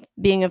like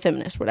being a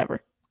feminist,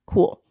 whatever.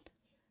 Cool.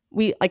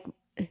 We like,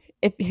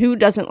 if who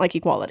doesn't like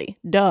equality?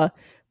 Duh.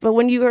 But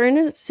when you are in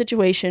a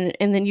situation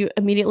and then you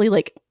immediately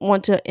like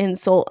want to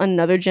insult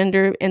another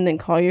gender and then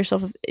call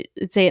yourself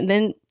say it, and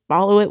then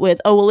follow it with,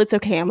 oh well, it's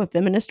okay, I'm a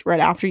feminist right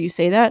after you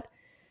say that.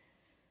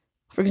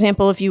 For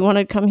example, if you want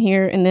to come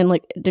here and then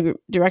like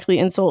directly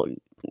insult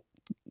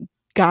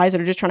guys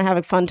that are just trying to have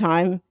a fun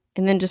time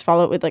and then just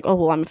follow it with like, oh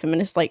well, I'm a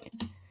feminist, like,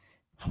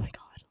 oh my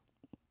god,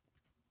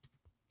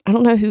 I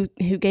don't know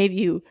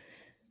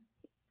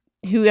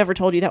whoever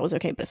told you that was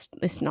okay, but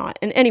it's not.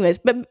 And anyways,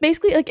 but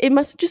basically like it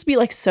must just be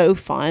like so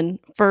fun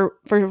for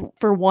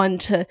one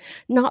to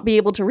not be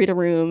able to read a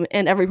room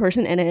and every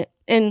person in it,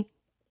 and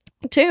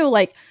two,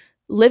 like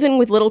living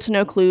with little to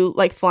no clue,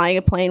 like flying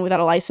a plane without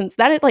a license,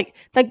 that it like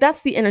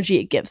that's the energy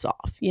it gives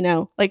off,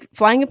 like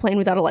flying a plane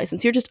without a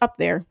license, you're just up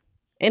there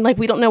and like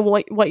we don't know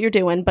what you're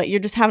doing, but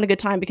you're just having a good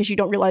time because you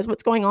don't realize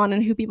what's going on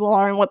and who people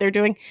are and what they're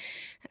doing.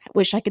 I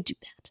wish I could do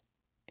that.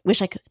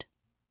 Wish I could.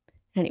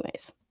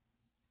 Anyways,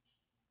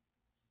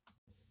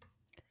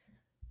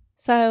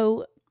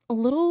 so a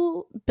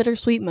little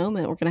bittersweet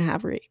moment we're gonna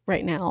have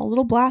right now, a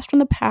little blast from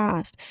the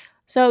past.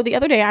 So the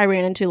other day I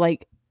ran into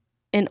like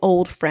an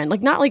old friend,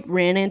 like not like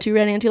ran into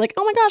like,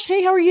 oh my gosh,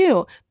 hey, how are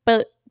you?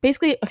 But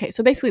basically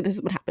this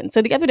is what happened.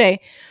 So the other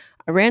day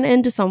I ran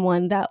into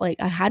someone that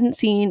like I hadn't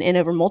seen in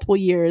over multiple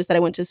years that I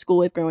went to school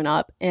with growing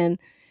up, and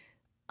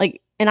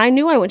I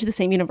knew I went to the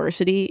same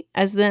university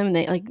as them.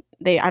 And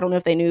they I don't know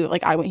if they knew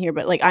like I went here,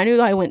 but like I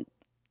knew I went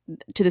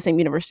to the same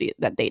university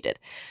that they did.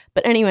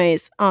 But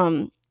anyways,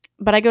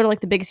 but I go to like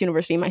the biggest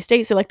university in my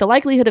state, so like the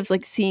likelihood of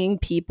like seeing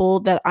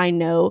people that I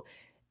know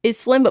is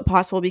slim but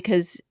possible,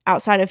 because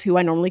outside of who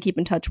I normally keep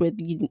in touch with,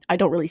 I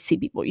don't really see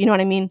people, you know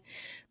what I mean?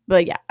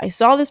 But yeah, I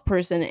saw this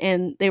person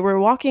and they were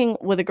walking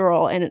with a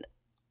girl, and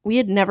we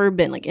had never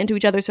been like into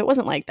each other, so it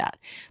wasn't like that.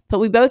 But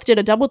we both did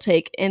a double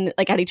take and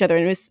like at each other,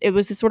 and it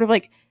was this sort of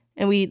like,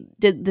 and we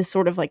did this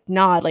sort of like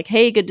nod, like,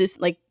 hey, good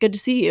to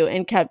see you,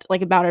 and kept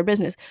like about our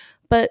business.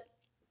 But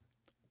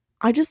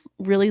I just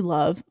really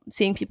love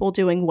seeing people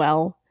doing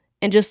well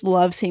and just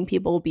love seeing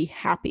people be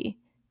happy.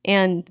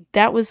 And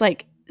that was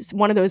like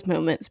one of those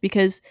moments,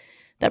 because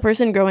that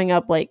person growing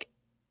up, like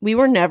we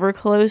were never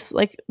close,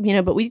 like,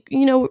 but we,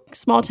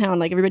 small town,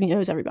 like everybody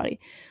knows everybody.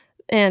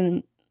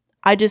 And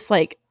I just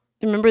like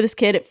remember this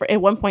kid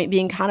at one point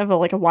being kind of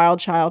like a wild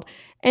child.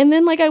 And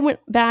then like I went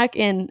back,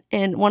 and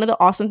one of the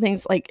awesome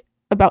things like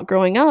about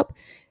growing up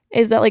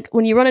is that like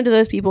when you run into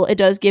those people, it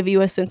does give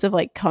you a sense of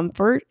like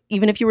comfort,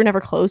 even if you were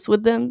never close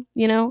with them,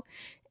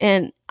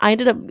 And I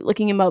ended up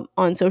looking him up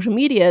on social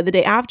media the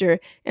day after,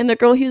 and the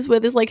girl he was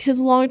with is like his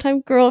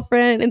longtime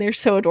girlfriend, and they're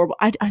so adorable.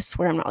 I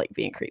swear I'm not like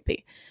being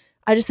creepy.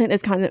 I just think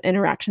those kinds of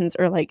interactions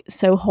are like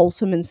so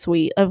wholesome and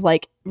sweet, of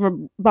like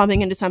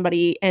bumping into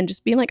somebody and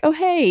just being like, oh,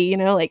 hey,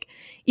 like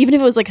even if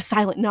it was like a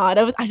silent nod,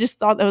 I just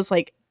thought that was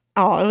like,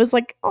 oh, it was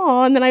like,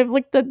 oh, and then I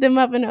looked at them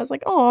up and I was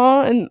like,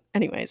 oh, and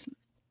anyways.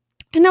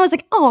 And I was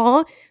like,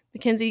 oh,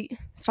 Mackenzie,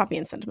 stop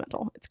being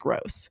sentimental. It's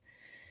gross.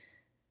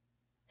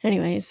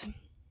 Anyways,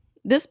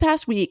 this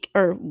past week,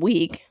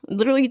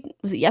 literally,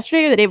 was it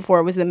yesterday or the day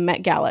before, was the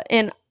Met Gala.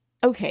 And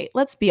okay,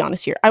 let's be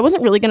honest here. I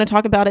wasn't really going to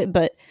talk about it,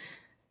 but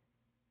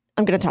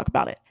I'm going to talk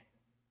about it.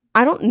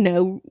 I don't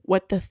know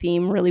what the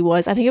theme really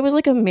was. I think it was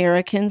like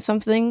American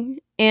something,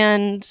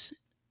 and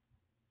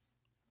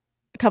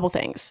a couple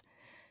things.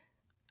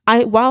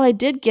 While I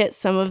did get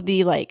some of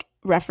the like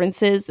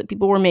references that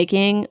people were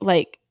making,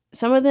 like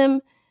some of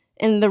them,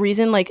 and the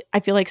reason like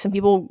I feel like some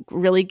people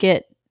really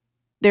get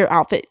their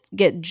outfit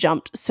get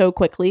jumped so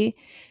quickly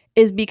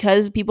is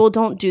because people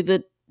don't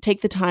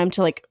take the time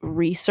to like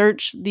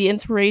research the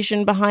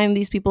inspiration behind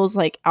these people's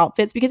like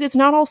outfits, because it's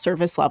not all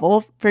surface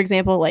level. For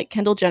example, like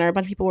Kendall Jenner, a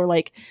bunch of people were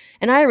like,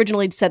 and I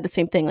originally said the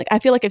same thing, like I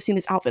feel like I've seen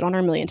this outfit on her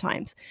a million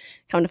times.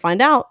 Come to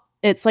find out,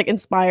 it's like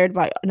inspired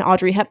by an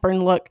Audrey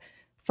Hepburn look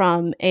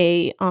from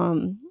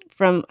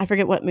from I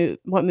forget what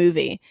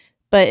movie,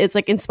 but it's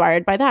like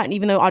inspired by that. And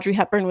even though Audrey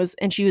Hepburn was,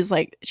 and she was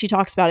like, she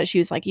talks about it, she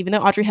was like, even though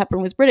Audrey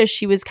Hepburn was British,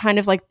 she was kind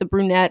of like the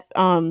brunette,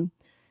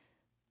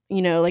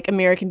 like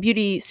American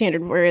beauty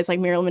standard, whereas like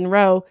Marilyn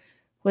Monroe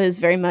was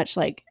very much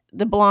like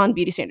the blonde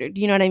beauty standard.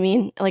 You know what I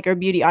mean? Like our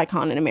beauty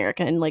icon in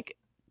America and like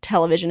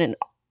television, and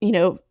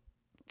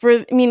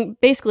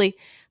basically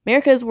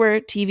America is where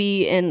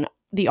TV and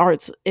the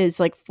arts is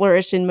like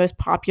flourished and most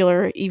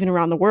popular even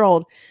around the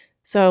world.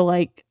 So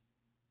like,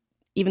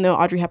 even though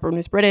Audrey Hepburn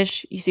was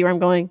British, you see where I'm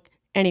going?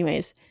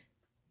 Anyways,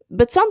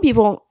 but some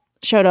people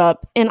showed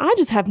up and I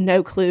just have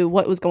no clue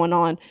what was going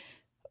on.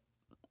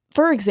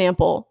 For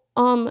example,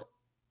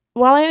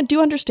 while I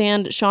do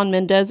understand Shawn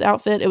Mendes'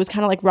 outfit, it was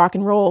kind of like rock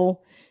and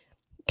roll,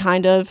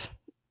 kind of,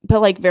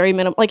 but like very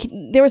minimal. Like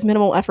there was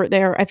minimal effort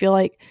there. I feel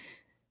like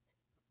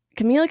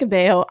Camila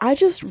Cabello,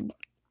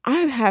 I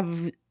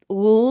have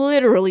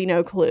literally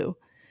no clue.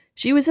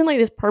 She was in like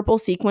this purple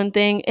sequin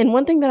thing, and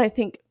one thing that I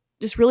think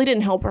just really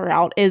didn't help her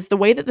out is the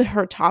way that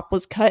her top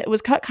was cut. It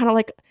was cut kind of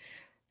like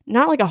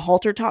not like a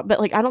halter top, but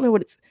like I don't know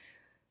what it's.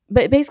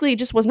 But basically, it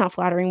just was not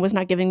flattering. Was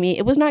not giving me.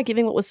 It was not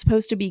giving what was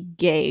supposed to be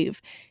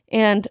gave.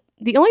 And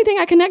the only thing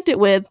I could connect it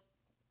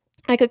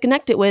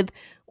with,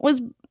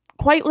 was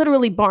quite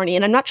literally Barney.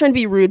 And I'm not trying to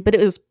be rude, but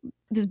it was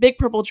this big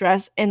purple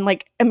dress and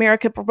like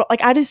America purple.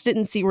 Like I just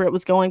didn't see where it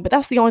was going. But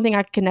that's the only thing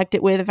I could connect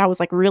it with if I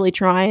was like really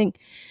trying.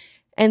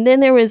 And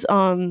then there was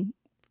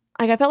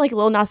like I felt like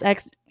Lil Nas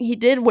X, he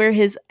did wear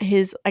his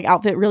like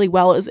outfit really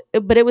well.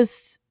 But it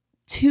was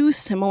too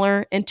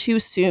similar and too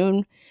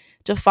soon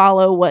to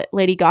follow what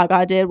Lady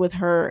Gaga did with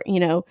her,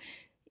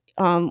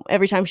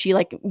 every time she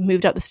like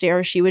moved up the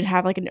stairs, she would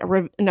have like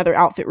another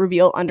outfit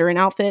reveal under an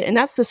outfit. And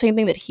that's the same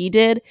thing that he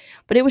did.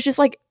 But it was just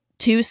like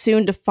too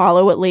soon to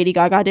follow what Lady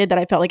Gaga did, that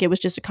I felt like it was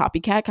just a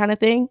copycat kind of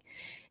thing.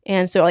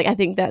 And so like I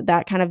think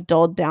that kind of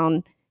dulled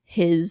down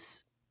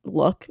his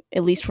look,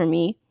 at least for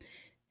me.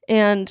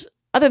 And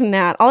other than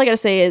that, all I gotta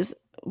say is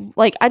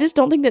like I just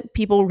don't think that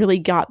people really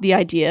got the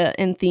idea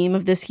and theme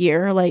of this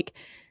year. Like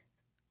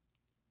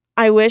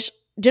I wish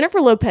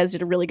Jennifer Lopez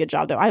did a really good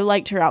job though. I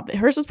liked her outfit.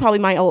 Hers was probably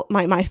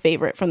my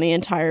favorite from the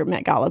entire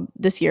Met Gala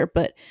this year,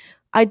 but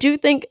I do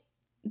think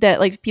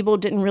that like people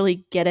didn't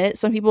really get it.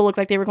 Some people looked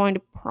like they were going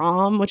to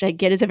prom, which I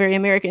get is a very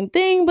American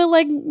thing, but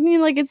like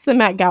like it's the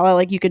Met Gala,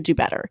 like you could do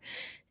better.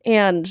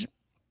 And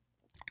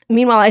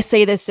meanwhile, I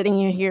say this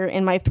sitting here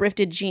in my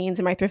thrifted jeans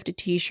and my thrifted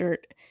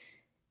t-shirt.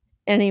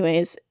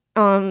 Anyways,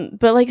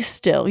 but like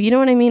still, you know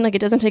what I mean? Like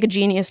it doesn't take a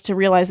genius to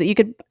realize that you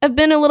could have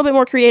been a little bit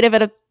more creative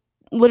at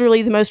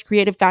literally the most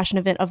creative fashion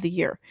event of the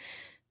year.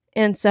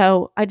 And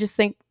so I just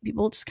think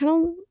people just kind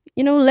of,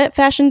 let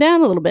fashion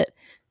down a little bit.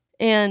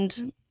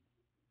 And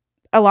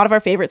a lot of our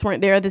favorites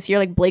weren't there this year.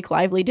 Like Blake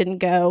Lively didn't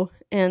go,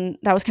 and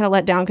that was kind of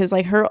let down because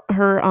like her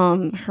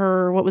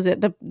what was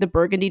it, the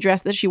burgundy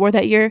dress that she wore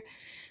that year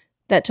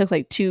that took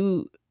like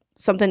 2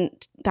 something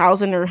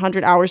thousand or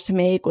 100 hours to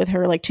make, with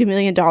her like $2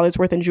 million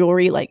worth in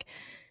jewelry. Like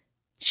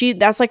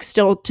that's like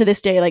still to this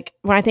day, like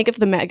when I think of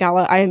the Met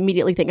Gala, I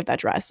immediately think of that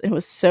dress. And it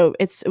was so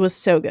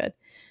good.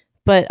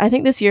 But I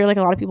think this year, like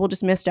a lot of people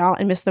just missed out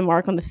and missed the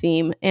mark on the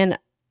theme. And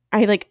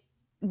I like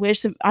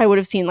wish that I would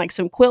have seen like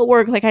some quilt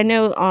work. Like I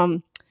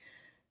know,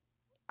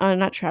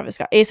 not Travis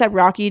Scott, A$AP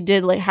Rocky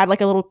had like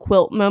a little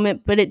quilt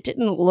moment, but it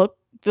didn't look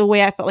the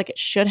way I felt like it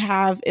should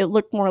have. It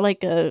looked more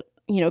like a,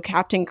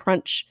 Captain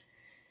Crunch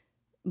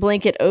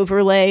blanket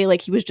overlay.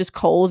 Like he was just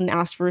cold and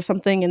asked for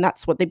something, and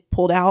that's what they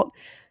pulled out.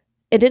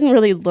 It didn't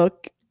really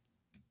look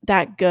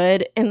that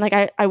good. And like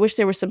I wish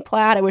there was some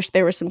plaid. I wish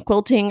there was some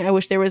quilting. I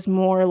wish there was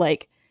more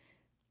like,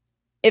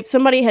 if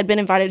somebody had been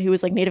invited who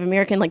was like Native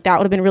American, like that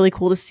would have been really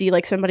cool to see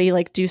like somebody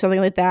like do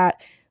something like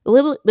that.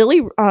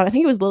 Lily, I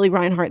think it was Lily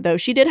Reinhart though.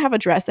 She did have a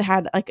dress that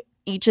had like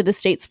each of the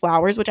state's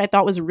flowers, which I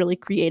thought was really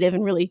creative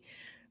and really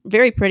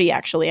very pretty.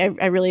 Actually,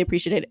 I really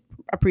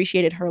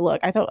appreciated her look.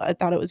 I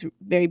thought it was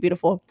very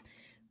beautiful.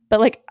 But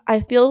like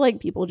I feel like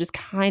people just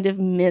kind of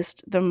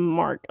missed the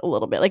mark a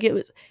little bit. Like it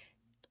was,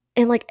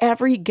 and like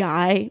every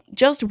guy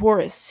just wore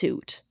a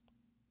suit.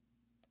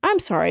 I'm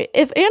sorry,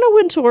 if Anna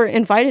Wintour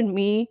invited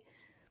me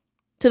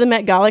to the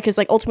Met Gala, because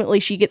like ultimately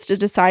she gets to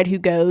decide who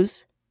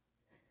goes,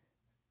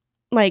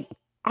 like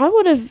I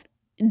would have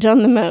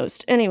done the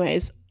most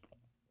anyways.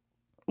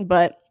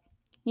 But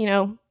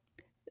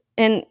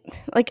and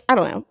like I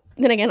don't know,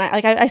 then again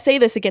I say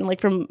this again,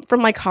 like from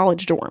my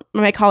college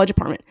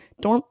apartment.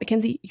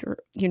 Mackenzie, you're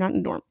not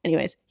in a dorm.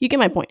 Anyways, you get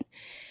my point.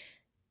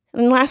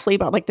 And lastly,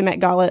 about like the Met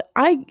Gala,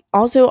 I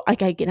also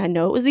like, again, I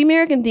know it was the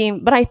American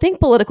theme, but I think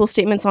political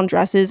statements on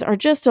dresses are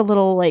just a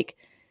little like,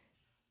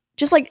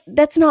 just like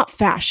that's not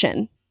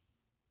fashion.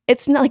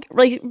 It's not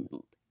like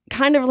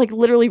kind of like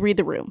literally read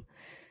the room.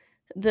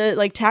 The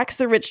like tax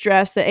the rich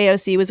dress that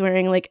AOC was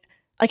wearing, like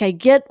I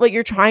get what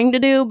you're trying to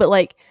do, but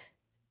like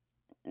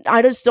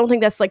I just don't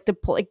think that's like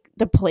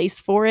the place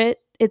for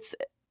it. It's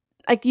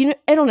like,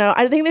 I don't know.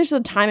 I think there's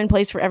a time and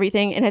place for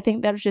everything, and I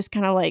think that was just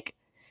kind of like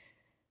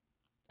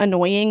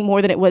annoying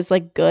more than it was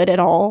like good at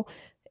all.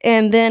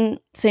 And then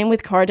same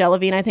with Cara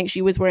Delevingne. I think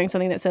she was wearing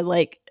something that said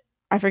like,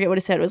 I forget what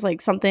it said. It was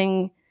like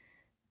something,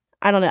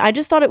 I don't know. I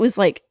just thought it was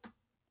like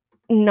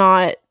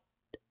not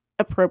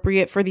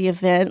appropriate for the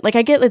event. Like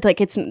I get it, like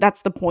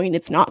that's the point.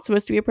 It's not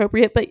supposed to be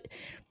appropriate, but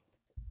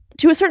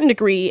to a certain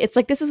degree, it's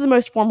like this is the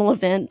most formal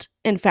event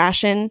in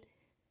fashion,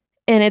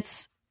 and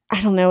it's,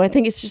 I don't know. I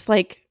think it's just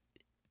like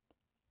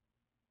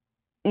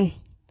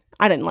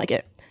I didn't like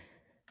it.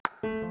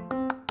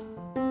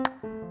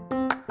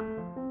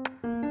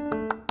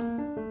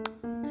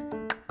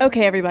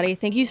 Okay, everybody,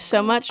 thank you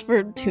so much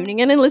for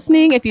tuning in and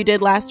listening. If you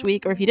did last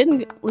week, or if you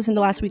didn't listen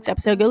to last week's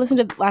episode, go listen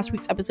to last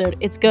week's episode.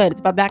 It's good.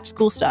 It's about back to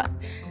school stuff.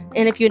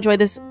 And if you enjoyed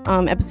this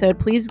episode,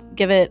 please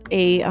give it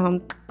a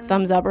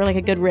thumbs up, or like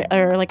a good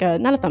or like a,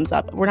 not a thumbs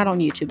up. We're not on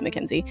YouTube,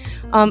 Mackenzie.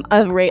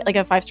 Like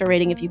a 5-star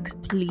rating, if you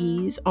could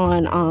please,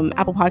 on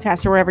Apple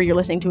Podcasts or wherever you're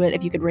listening to it.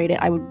 If you could rate it,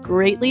 I would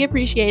greatly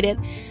appreciate it.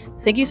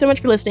 Thank you so much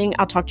for listening.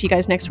 I'll talk to you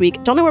guys next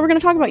week. Don't know what we're going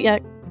to talk about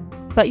yet,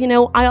 but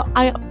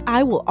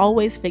I will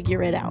always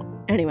figure it out.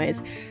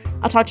 Anyways,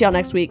 I'll talk to y'all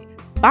next week.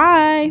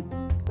 Bye.